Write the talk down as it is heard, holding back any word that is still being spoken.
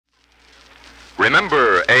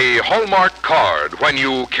Remember, a Hallmark card when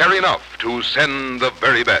you care enough to send the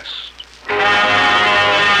very best.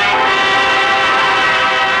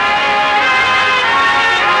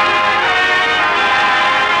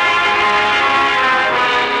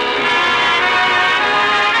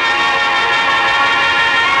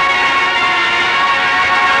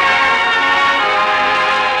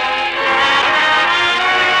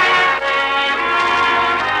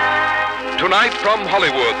 Tonight from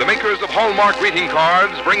Hollywood, the makers of Hallmark greeting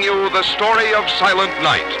cards bring you the story of Silent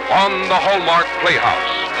Night on the Hallmark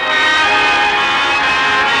Playhouse.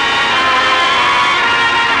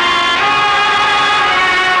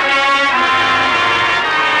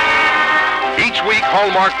 Each week,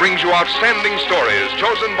 Hallmark brings you outstanding stories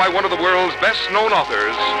chosen by one of the world's best-known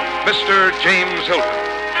authors, Mr. James Hilton.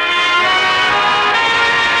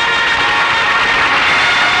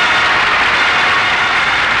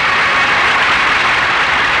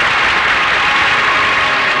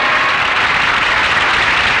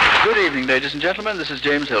 Good evening, ladies and gentlemen. This is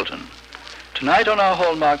James Hilton. Tonight on our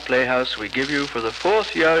Hallmark Playhouse, we give you for the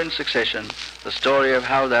fourth year in succession the story of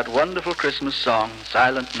how that wonderful Christmas song,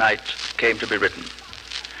 Silent Night, came to be written.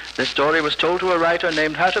 This story was told to a writer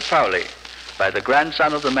named Herta Powley by the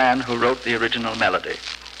grandson of the man who wrote the original melody.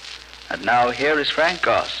 And now here is Frank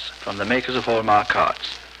Goss from the makers of Hallmark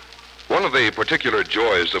cards. One of the particular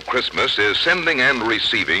joys of Christmas is sending and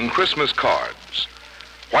receiving Christmas cards.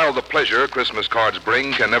 While the pleasure Christmas cards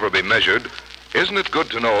bring can never be measured, isn't it good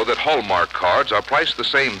to know that Hallmark cards are priced the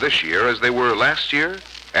same this year as they were last year,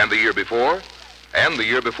 and the year before, and the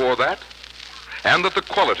year before that? And that the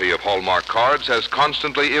quality of Hallmark cards has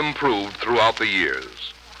constantly improved throughout the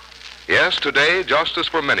years. Yes, today, just as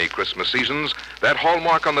for many Christmas seasons, that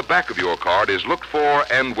Hallmark on the back of your card is looked for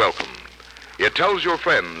and welcomed. It tells your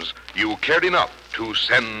friends you cared enough to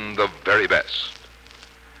send the very best.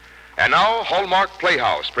 And now, Hallmark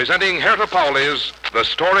Playhouse, presenting Herta Powley's The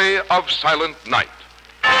Story of Silent Night.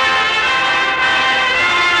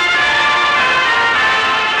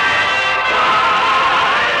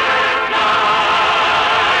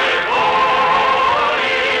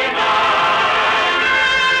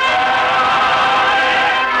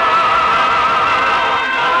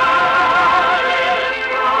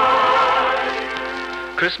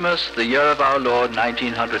 Christmas, the year of our Lord,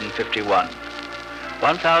 1951.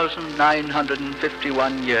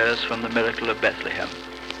 1,951 years from the miracle of Bethlehem.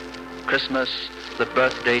 Christmas, the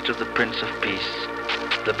birth date of the Prince of Peace,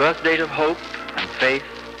 the birth date of hope and faith,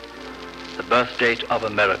 the birth date of a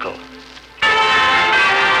miracle.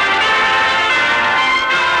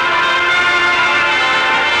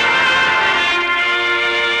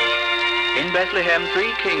 In Bethlehem,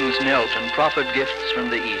 3 kings knelt and proffered gifts from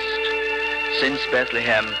the east. Since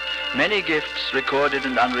Bethlehem, many gifts, recorded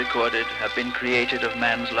and unrecorded, have been created of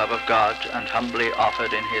man's love of God and humbly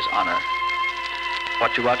offered in his honor.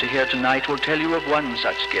 What you are to hear tonight will tell you of one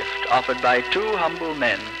such gift, offered by 2 humble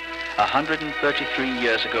men 133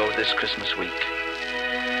 years ago this Christmas week.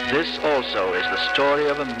 This also is the story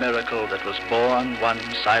of a miracle that was born one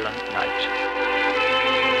silent night.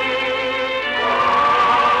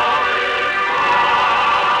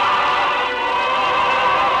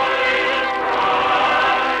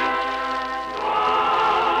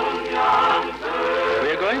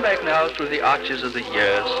 Now through the arches of the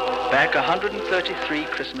years, back 133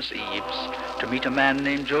 Christmas Eves, to meet a man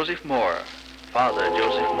named Joseph Moore, Father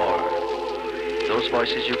Joseph Moore. Those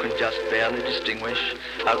voices you can just barely distinguish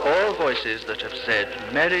are all voices that have said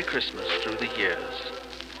Merry Christmas through the years.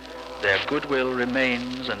 Their goodwill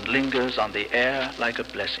remains and lingers on the air like a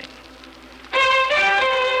blessing.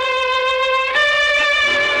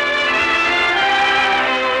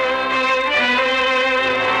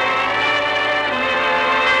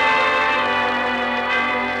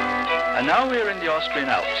 And now we are in the Austrian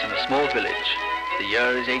Alps in a small village. The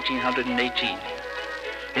year is 1818.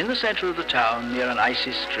 In the center of the town, near an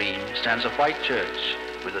icy stream, stands a white church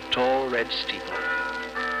with a tall red steeple.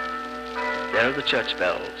 There are the church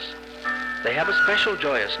bells. They have a special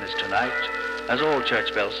joyousness tonight, as all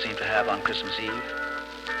church bells seem to have on Christmas Eve.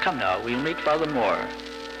 Come now, we'll meet Father Moore.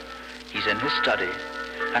 He's in his study,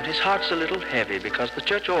 and his heart's a little heavy because the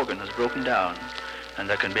church organ has broken down, and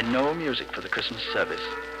there can be no music for the Christmas service.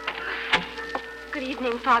 Good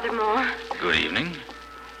evening, Father Moore. Good evening.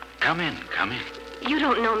 Come in, come in. You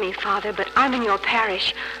don't know me, Father, but I'm in your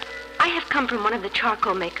parish. I have come from one of the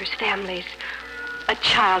charcoal makers' families. A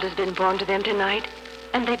child has been born to them tonight,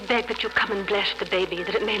 and they beg that you come and bless the baby,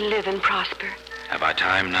 that it may live and prosper. Have I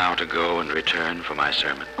time now to go and return for my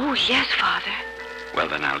sermon? Oh, yes, Father. Well,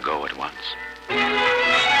 then I'll go at once.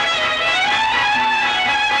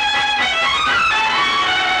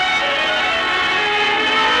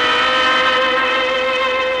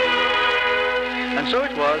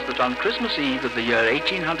 that on Christmas Eve of the year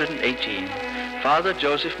 1818, Father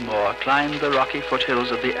Joseph Moore climbed the rocky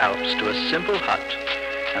foothills of the Alps to a simple hut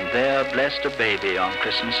and there blessed a baby on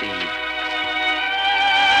Christmas Eve.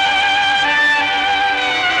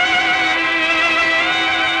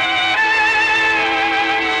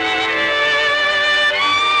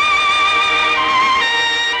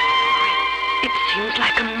 It seems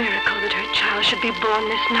like a miracle that her child should be born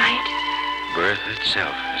this night. Birth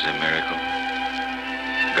itself is a miracle.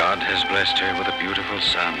 God has blessed her with a beautiful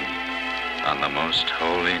son on the most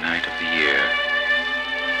holy night of the year.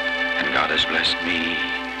 And God has blessed me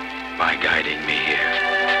by guiding me here.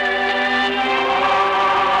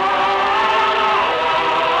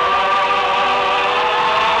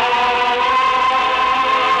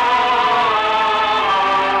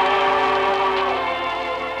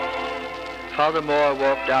 Father Moore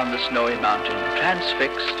walked down the snowy mountain,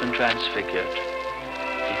 transfixed and transfigured.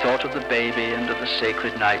 He thought of the baby and of the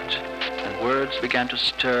sacred night, and words began to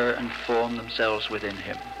stir and form themselves within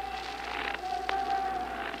him.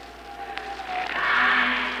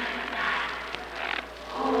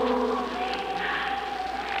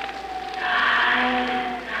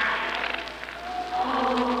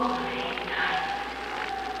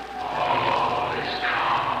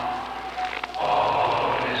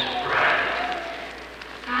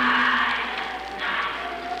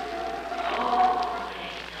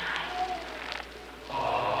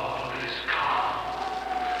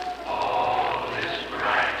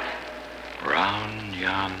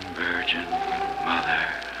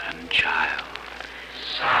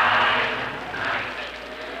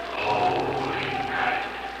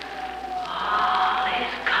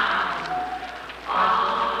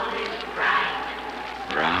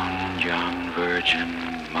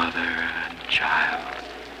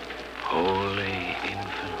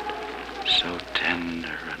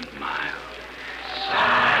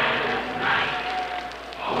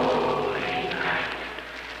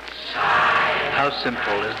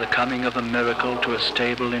 Simple is the coming of a miracle to a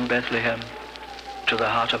stable in Bethlehem, to the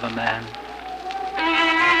heart of a man.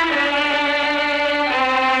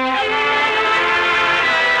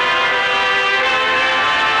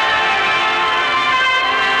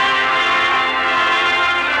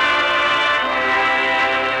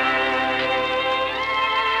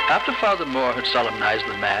 After Father Moore had solemnized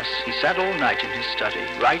the Mass, he sat all night in his study,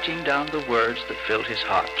 writing down the words that filled his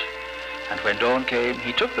heart. And when dawn came,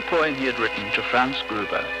 he took the poem he had written to Franz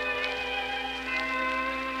Gruber.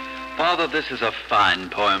 Father, this is a fine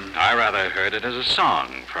poem. I rather heard it as a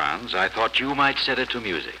song, Franz. I thought you might set it to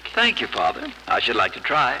music. Thank you, Father. I should like to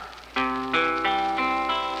try.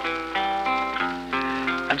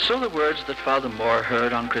 And so the words that Father Moore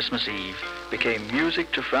heard on Christmas Eve became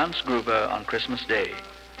music to Franz Gruber on Christmas Day.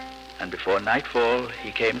 And before nightfall,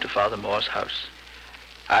 he came to Father Moore's house.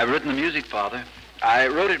 I've written the music, Father. I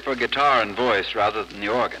wrote it for guitar and voice rather than the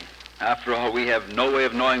organ. After all, we have no way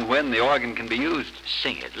of knowing when the organ can be used.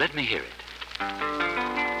 Sing it. Let me hear it.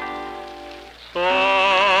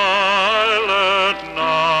 Silent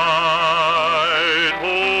night,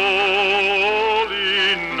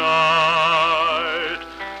 holy night,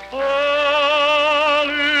 all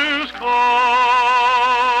is calm,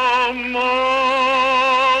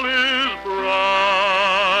 all is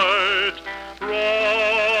bright,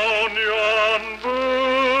 round yon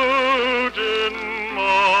virgin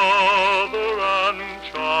mother and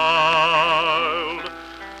child,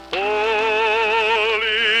 holy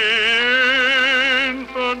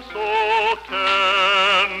infant, so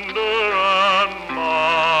tender and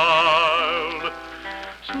mild,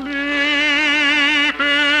 sleep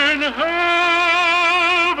in heavenly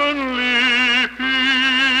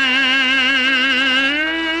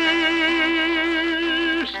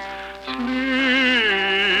peace,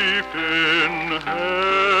 sleep in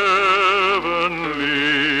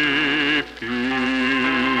heavenly peace.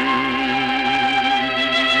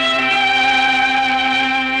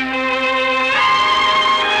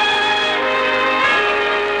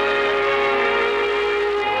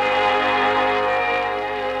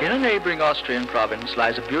 In a neighboring Austrian province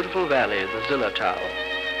lies a beautiful valley, the Zillertal.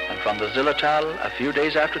 And from the Zillertal, a few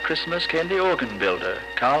days after Christmas, came the organ builder,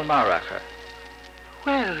 Karl Maracher.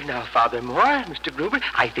 Well, now, Father Moore, Mr. Gruber,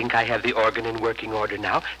 I think I have the organ in working order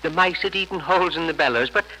now. The mice had eaten holes in the bellows,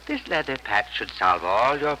 but this leather patch should solve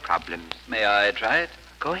all your problems. May I try it?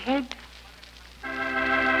 Go ahead.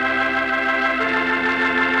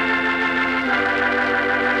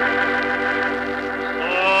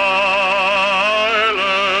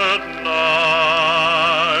 Silent night,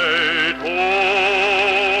 holy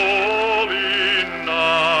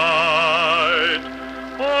night,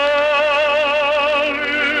 all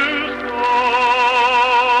is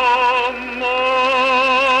calm,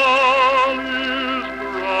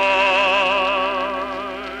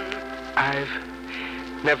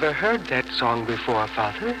 heard that song before,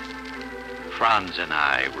 Father. Franz and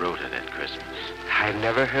I wrote it at Christmas. I've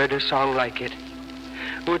never heard a song like it.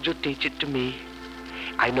 Would you teach it to me?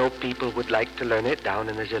 I know people would like to learn it down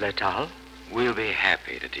in the Zillertal. We'll be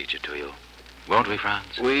happy to teach it to you. Won't we,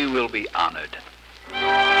 Franz? We will be honored.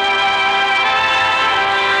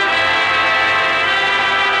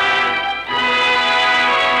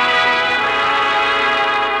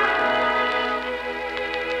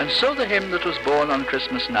 And so the hymn that was born on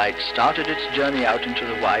Christmas night started its journey out into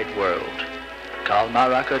the wide world. Karl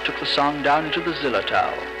Maracher took the song down into the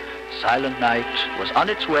Zillertal. Silent Night was on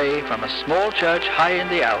its way from a small church high in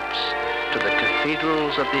the Alps to the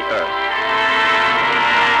cathedrals of the earth.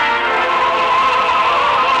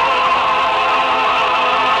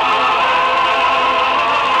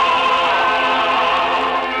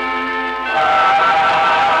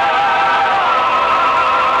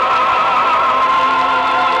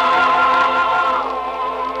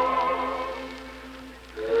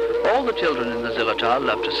 All the children in the Zillertal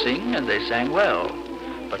loved to sing, and they sang well.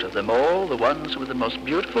 But of them all, the ones with the most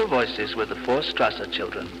beautiful voices were the four Strasser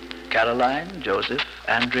children, Caroline, Joseph,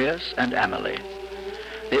 Andreas, and Amelie.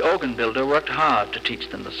 The organ builder worked hard to teach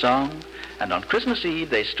them the song, and on Christmas Eve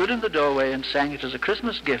they stood in the doorway and sang it as a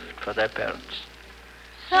Christmas gift for their parents.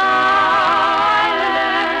 Silent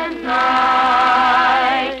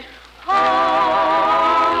night,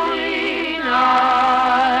 holy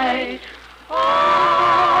night,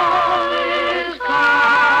 all is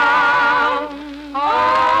calm,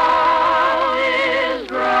 all is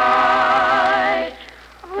bright,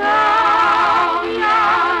 round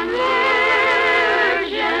yon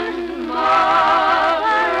virgin mother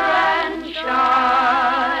and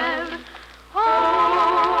child,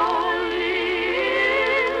 holy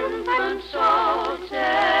infant, so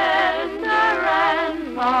tender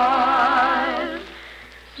and mild,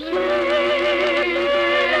 sleep in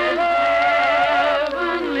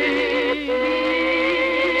heavenly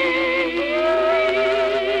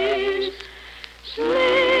peace,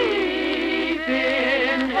 sleep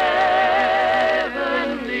in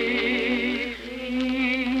heavenly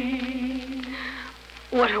peace.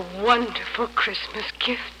 What a wonderful Christmas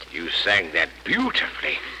gift. You sang that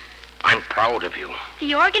beautifully. I'm proud of you.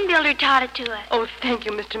 The organ builder taught it to us. Oh, thank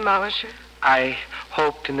you, Mr. Maurischer. I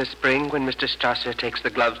hoped in the spring, when Mr. Strasser takes the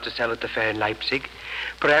gloves to sell at the fair in Leipzig,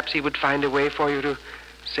 perhaps he would find a way for you to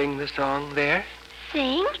sing the song there.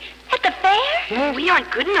 Sing? At the fair? Yes. We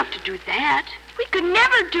aren't good enough to do that. We could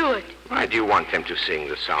never do it. Why do you want them to sing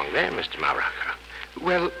the song there, Mr. Maracher?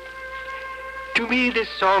 Well, to me, this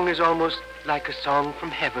song is almost like a song from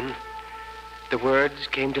heaven. The words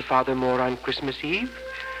came to Father Moore on Christmas Eve,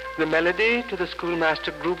 the melody to the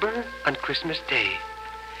schoolmaster Gruber on Christmas Day.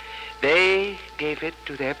 They gave it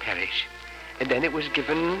to their parish, and then it was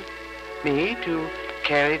given me to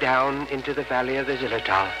carry down into the valley of the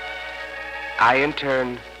Zillertal. I, in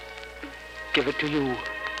turn, give it to you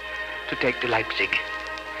to take to Leipzig.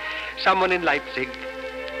 Someone in Leipzig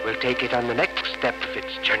will take it on the next step of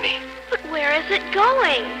its journey. But where is it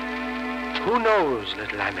going? Who knows,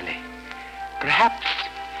 little Amelie? Perhaps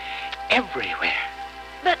everywhere.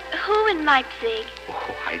 But who in Leipzig?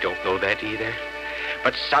 Oh, I don't know that either.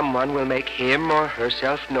 But someone will make him or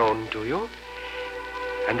herself known to you.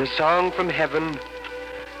 And the song from heaven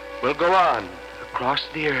will go on across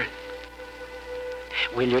the earth.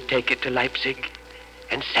 Will you take it to Leipzig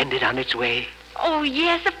and send it on its way? Oh,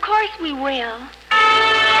 yes, of course we will.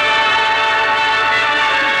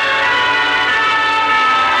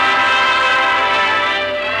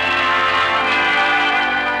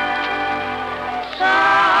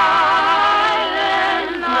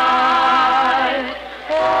 Silent night,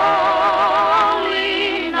 holy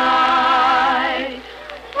night,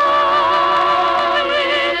 all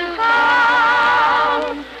is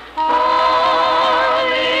calm, all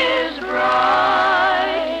is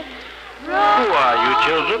bright. Who are you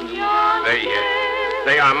children?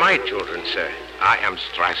 They are my children, sir. I am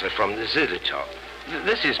Strasser from the Zillertal.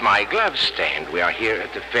 This is my glove stand. We are here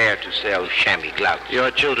at the fair to sell chamois gloves. Your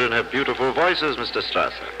children have beautiful voices, Mr.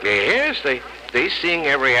 Strasser. Yes, they sing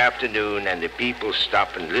every afternoon, and the people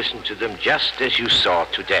stop and listen to them just as you saw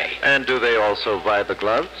today. And do they also buy the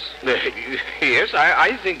gloves? Yes,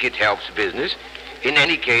 I think it helps business. In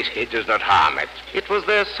any case, it does not harm it. It was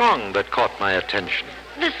their song that caught my attention.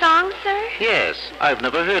 The song, sir? Yes, I've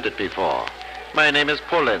never heard it before. My name is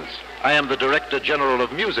Polenz. I am the Director General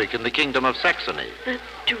of Music in the Kingdom of Saxony. The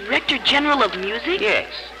Director General of Music? Yes.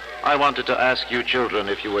 I wanted to ask you children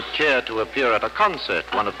if you would care to appear at a concert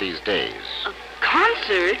one of these days. A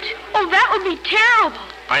concert? Oh, that would be terrible.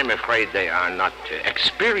 I'm afraid they are not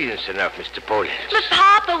experienced enough, Mr. Polenz. But,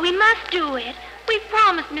 Papa, we must do it. We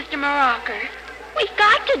promised, Mr. Morocker. We've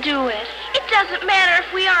got to do it. It doesn't matter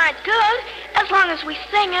if we aren't good, as long as we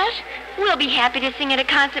sing it. We'll be happy to sing at a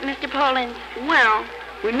concert, Mr. Pollins. Well,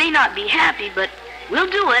 we may not be happy, but we'll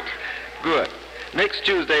do it. Good. Next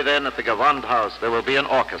Tuesday, then, at the Gewandhaus, there will be an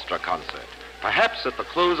orchestra concert. Perhaps at the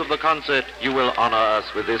close of the concert, you will honor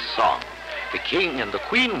us with this song. The King and the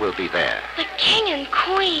Queen will be there. The King and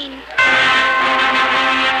Queen.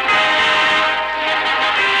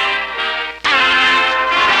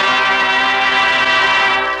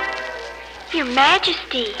 Your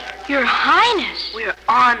Majesty. Your Highness. We're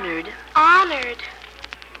honored. Honored.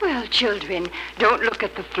 Well, children, don't look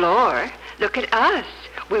at the floor. Look at us.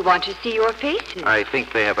 We want to see your faces. I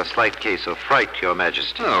think they have a slight case of fright, Your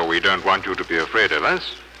Majesty. No, we don't want you to be afraid of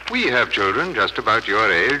us. We have children just about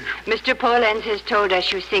your age. Mr. Pollens has told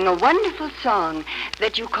us you sing a wonderful song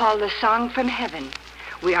that you call the Song from Heaven.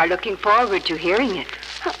 We are looking forward to hearing it.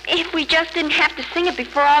 If we just didn't have to sing it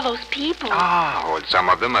before all those people. Well, some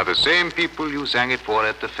of them are the same people you sang it for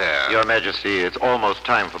at the fair. Your Majesty, it's almost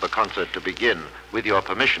time for the concert to begin. With your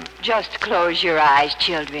permission. Just close your eyes,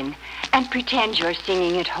 children, and pretend you're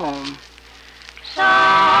singing at home.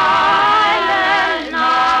 Silent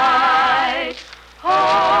night,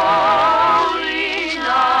 holy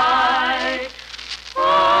night,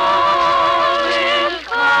 all is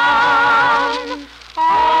calm,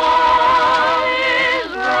 all is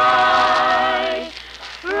bright,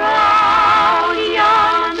 round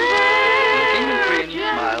yonder. The King and Queen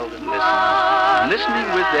smiled and listened.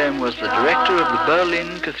 Listening with them was the director of the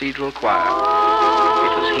Berlin Cathedral Choir.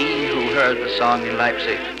 It was he who heard the song in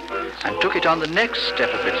Leipzig and took it on the next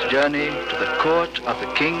step of its journey to the court of the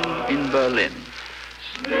King in Berlin.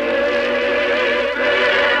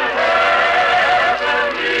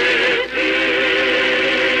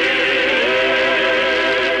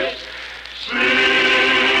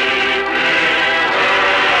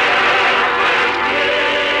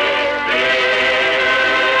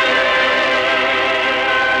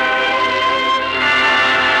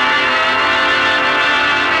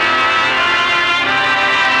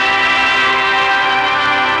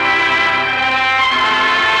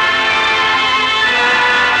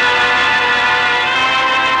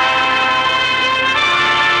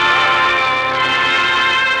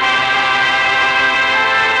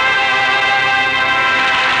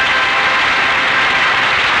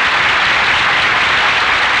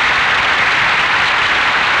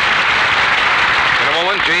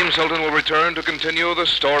 James Hilton will return to continue the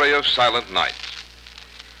story of Silent Night.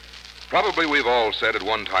 Probably we've all said at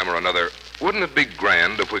one time or another, wouldn't it be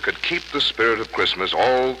grand if we could keep the spirit of Christmas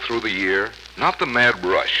all through the year? Not the mad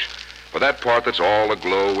rush, but that part that's all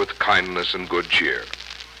aglow with kindness and good cheer.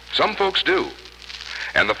 Some folks do.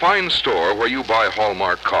 And the fine store where you buy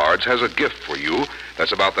Hallmark cards has a gift for you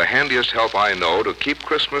that's about the handiest help I know to keep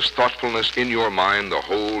Christmas thoughtfulness in your mind the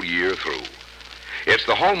whole year through. It's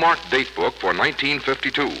the Hallmark Date Book for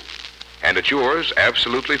 1952, and it's yours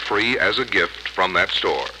absolutely free as a gift from that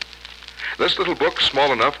store. This little book,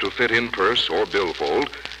 small enough to fit in purse or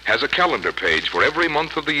billfold, has a calendar page for every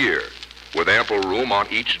month of the year, with ample room on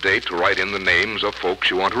each date to write in the names of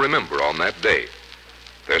folks you want to remember on that day.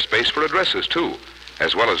 There's space for addresses, too,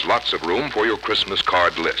 as well as lots of room for your Christmas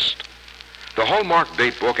card list. The Hallmark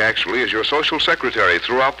Date Book actually is your social secretary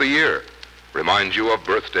throughout the year. Reminds you of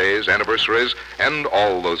birthdays, anniversaries, and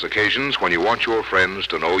all those occasions when you want your friends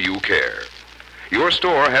to know you care. Your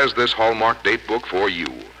store has this Hallmark Date Book for you,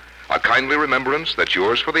 a kindly remembrance that's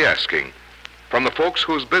yours for the asking, from the folks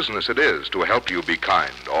whose business it is to help you be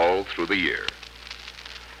kind all through the year.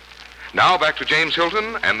 Now back to James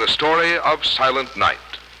Hilton and the story of Silent Night.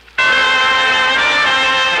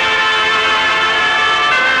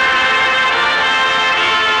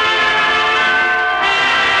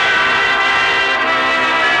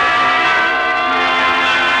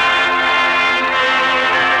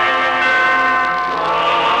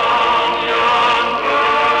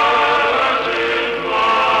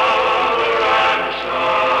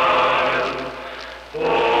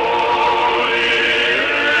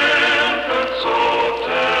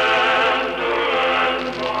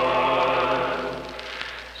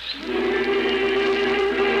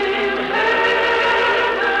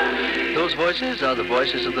 Are the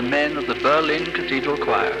voices of the men of the Berlin Cathedral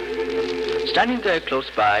Choir. Standing there close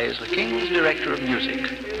by is the King's Director of Music,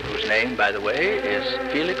 whose name, by the way, is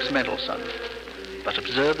Felix Mendelssohn. But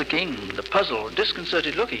observe the King, the puzzled,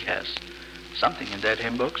 disconcerted look he has. Something in that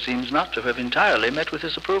hymn book seems not to have entirely met with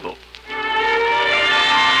his approval.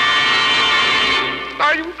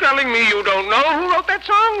 Are you telling me you don't know who wrote that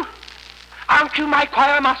song? Aren't you my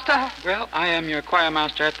choir master? Well, I am your choir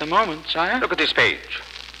master at the moment, sire. Look at this page.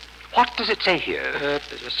 What does it say here?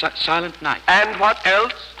 Silent Night. And what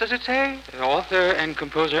else does it say? Author and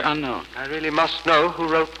composer unknown. I really must know who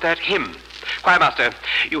wrote that hymn. Choirmaster,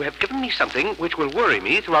 you have given me something which will worry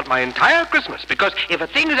me throughout my entire Christmas, because if a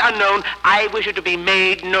thing is unknown, I wish it to be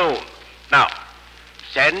made known. Now,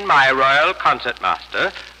 send my royal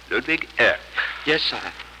concertmaster, Ludwig Erck. Yes,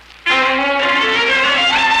 sire.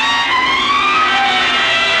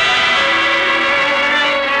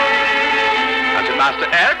 Concertmaster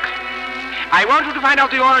Erck, I want you to find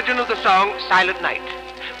out the origin of the song Silent Night.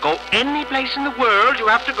 Go any place in the world you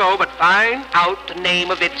have to go, but find out the name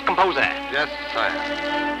of its composer. Yes, sire.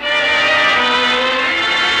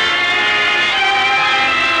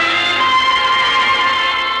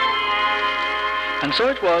 And so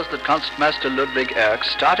it was that Concertmaster Ludwig Erck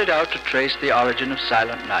started out to trace the origin of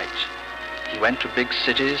Silent Night. He went to big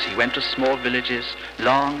cities, he went to small villages.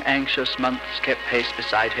 Long, anxious months kept pace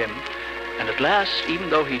beside him. And at last, even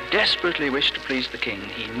though he desperately wished to please the king,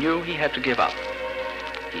 he knew he had to give up.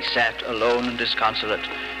 He sat alone and disconsolate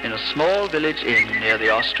in a small village inn near the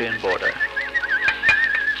Austrian border.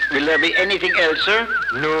 Will there be anything else, sir?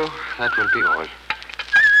 No, that will be all.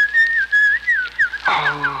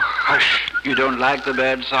 Oh, hush. You don't like the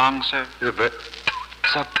bird song, sir? The bird?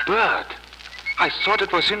 The bird? I thought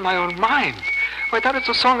it was in my own mind. Why, that is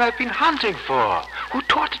the song I've been hunting for. Who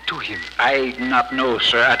taught it to him? I do not know,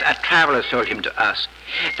 sir. A traveler told him to ask.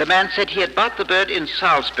 The man said he had bought the bird in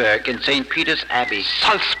Salzburg, in St. Peter's Abbey.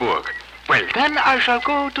 Salzburg? Well, then I shall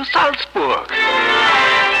go to Salzburg.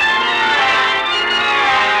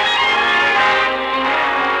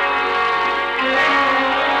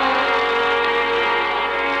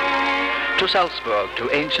 To Salzburg, to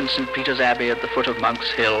ancient St. Peter's Abbey at the foot of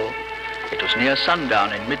Monk's Hill. It was near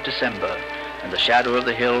sundown in mid-December, and the shadow of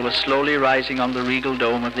the hill was slowly rising on the regal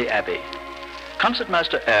dome of the abbey.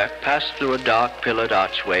 Concertmaster Erck passed through a dark pillared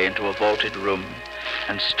archway into a vaulted room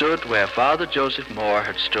and stood where Father Joseph Moore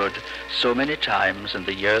had stood so many times in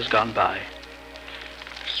the years gone by.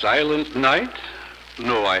 Silent Night?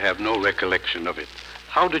 No, I have no recollection of it.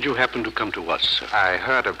 How did you happen to come to us, sir? I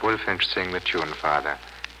heard a bullfinch sing the tune, Father.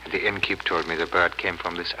 The innkeep told me the bird came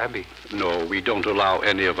from this abbey. No, we don't allow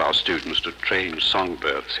any of our students to train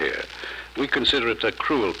songbirds here. We consider it a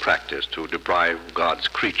cruel practice to deprive God's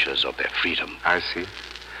creatures of their freedom. I see.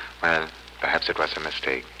 Well, perhaps it was a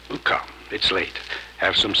mistake. Oh, come, it's late.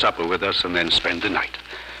 Have some supper with us and then spend the night.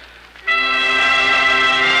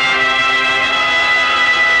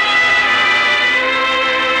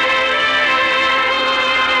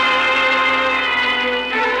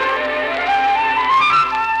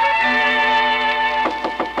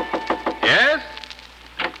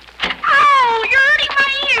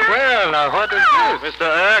 What is this? Mr.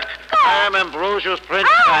 Erck, I am Ambrosius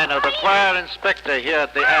Prinsteiner, the choir inspector here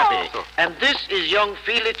at the Abbey. And this is young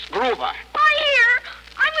Felix Gruber. I hear.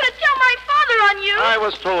 I'm going to tell my father on you. I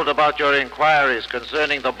was told about your inquiries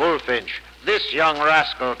concerning the bullfinch. This young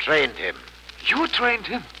rascal trained him. You trained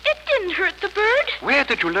him? It didn't hurt the bird. Where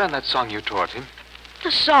did you learn that song you taught him?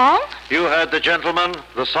 The song? You heard the gentleman?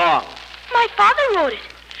 The song. My father wrote it.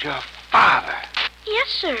 Your father? Yes,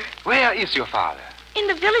 sir. Where is your father? In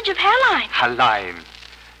the village of Hallein. Hallein.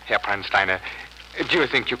 Herr Prinsteiner, do you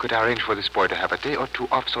think you could arrange for this boy to have a day or two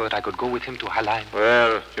off so that I could go with him to Hallein?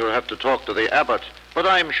 Well, you'll have to talk to the abbot, but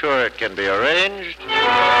I'm sure it can be arranged.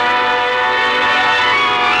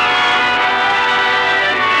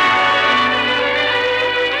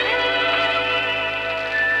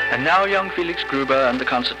 And now young Felix Gruber and the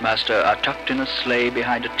concertmaster are tucked in a sleigh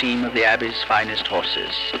behind a team of the Abbey's finest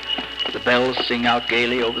horses. The bells sing out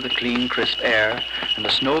gaily over the clean, crisp air, and the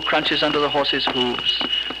snow crunches under the horses' hooves.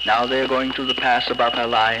 Now they're going through the pass above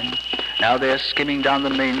Hallein. Now they're skimming down the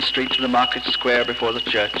main street to the market square before the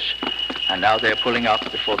church. And now they're pulling up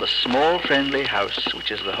before the small, friendly house,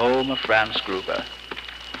 which is the home of Franz Gruber.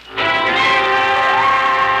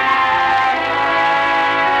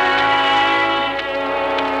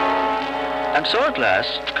 And so at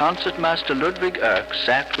last, Concertmaster Ludwig Erck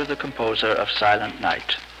sat with the composer of Silent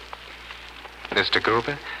Night. Mr.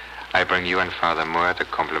 Gruber, I bring you and Father Moore the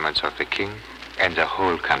compliments of the king and the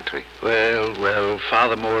whole country. Well,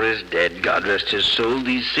 Father Moore is dead. God rest his soul.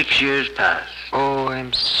 These 6 years past. Oh,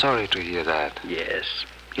 I'm sorry to hear that. Yes,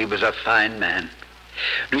 he was a fine man.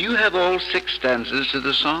 Do you have all 6 stanzas to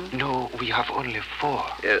the song? No, we have only 4.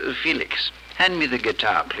 Felix, hand me the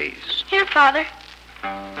guitar, please. Here, Father.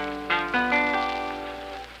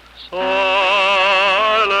 Silent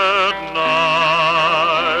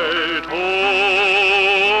night,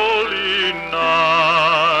 holy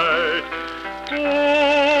night,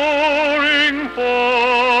 pouring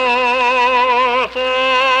forth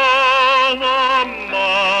on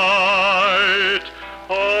the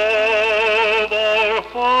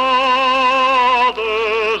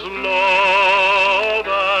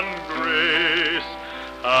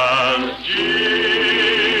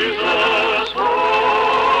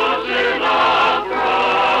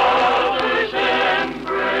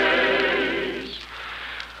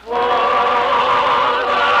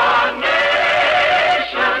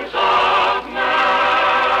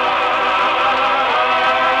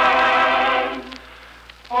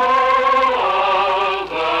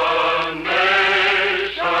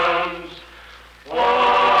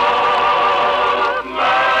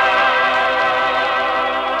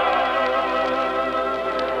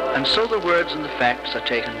the words and the facts are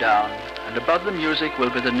taken down, and above the music will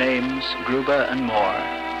be the names Gruber and Moore.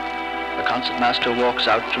 The concertmaster walks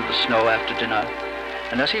out through the snow after dinner,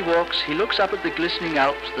 and as he walks, he looks up at the glistening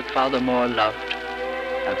Alps that Father Moore loved.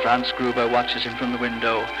 And Franz Gruber watches him from the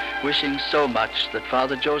window, wishing so much that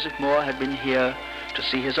Father Joseph Moore had been here to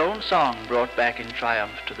see his own song brought back in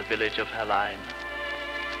triumph to the village of Hellein.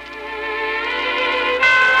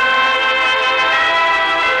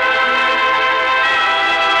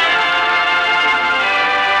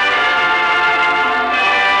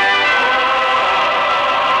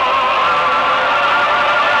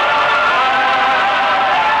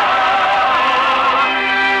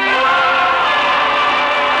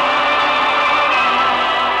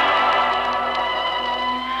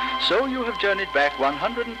 So you have journeyed back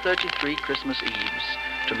 133 Christmas Eves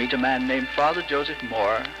to meet a man named Father Joseph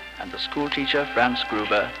Moore, and the schoolteacher Franz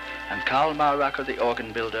Gruber, and Karl Mauracher the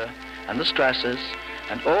organ builder, and the Strasses,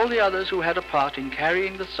 and all the others who had a part in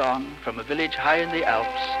carrying the song from a village high in the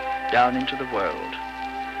Alps down into the world.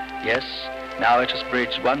 Yes, now it has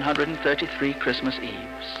bridged 133 Christmas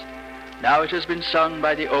Eves. Now it has been sung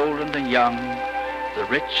by the old and the young, the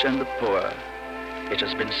rich and the poor. It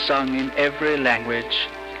has been sung in every language,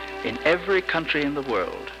 in every country in the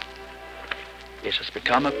world. It has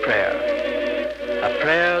become a prayer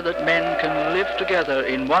that men can live together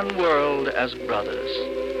in one world as brothers,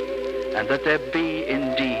 and that there be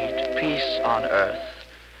indeed peace on earth,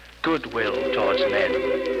 goodwill towards men.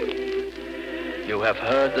 You have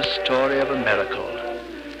heard the story of a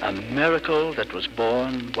miracle that was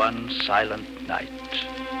born one silent night.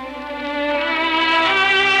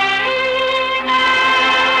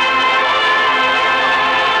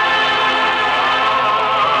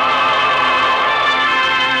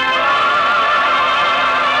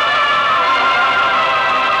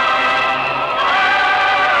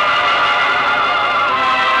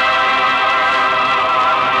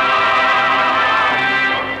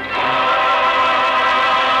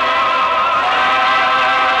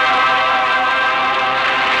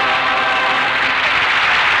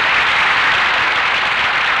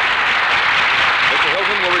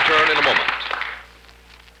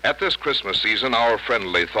 At this Christmas season, our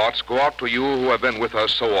friendly thoughts go out to you who have been with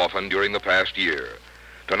us so often during the past year.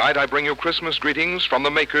 Tonight, I bring you Christmas greetings from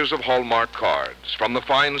the makers of Hallmark cards, from the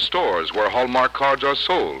fine stores where Hallmark cards are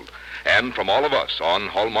sold, and from all of us on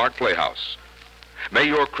Hallmark Playhouse. May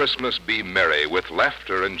your Christmas be merry with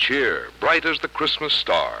laughter and cheer, bright as the Christmas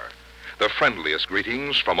star. The friendliest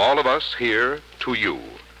greetings from all of us here to you,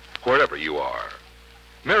 wherever you are.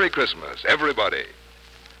 Merry Christmas, everybody.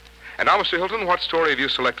 And now, Mr. Hilton, what story have you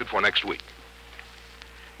selected for next week?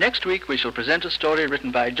 Next week, we shall present a story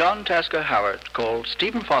written by John Tasker Howard called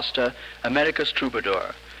Stephen Foster, America's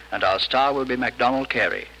Troubadour, and our star will be MacDonald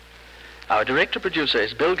Carey. Our director-producer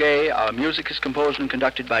is Bill Gay, our music is composed and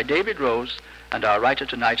conducted by David Rose, and our writer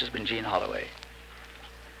tonight has been Jean Holloway.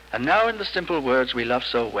 And now, in the simple words we love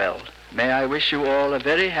so well, may I wish you all a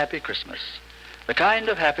very happy Christmas. The kind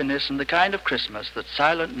of happiness and the kind of Christmas that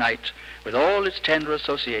Silent Night, with all its tender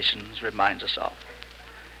associations, reminds us of.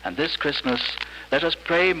 And this Christmas, let us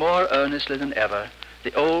pray more earnestly than ever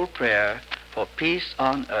the old prayer for peace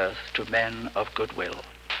on earth to men of goodwill.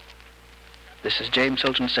 This is James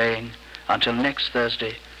Hilton saying, until next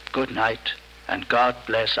Thursday, good night, and God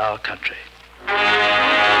bless our country.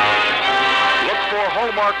 Look for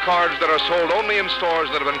Hallmark cards that are sold only in stores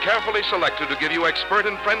that have been carefully selected to give you expert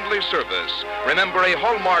and friendly service. Remember, a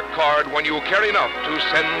Hallmark card when you care enough to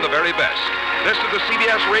send the very best. This is the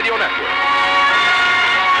CBS Radio Network.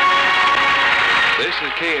 This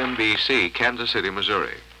is KMBC, Kansas City,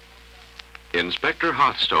 Missouri. Inspector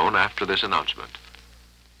Hearthstone after this announcement.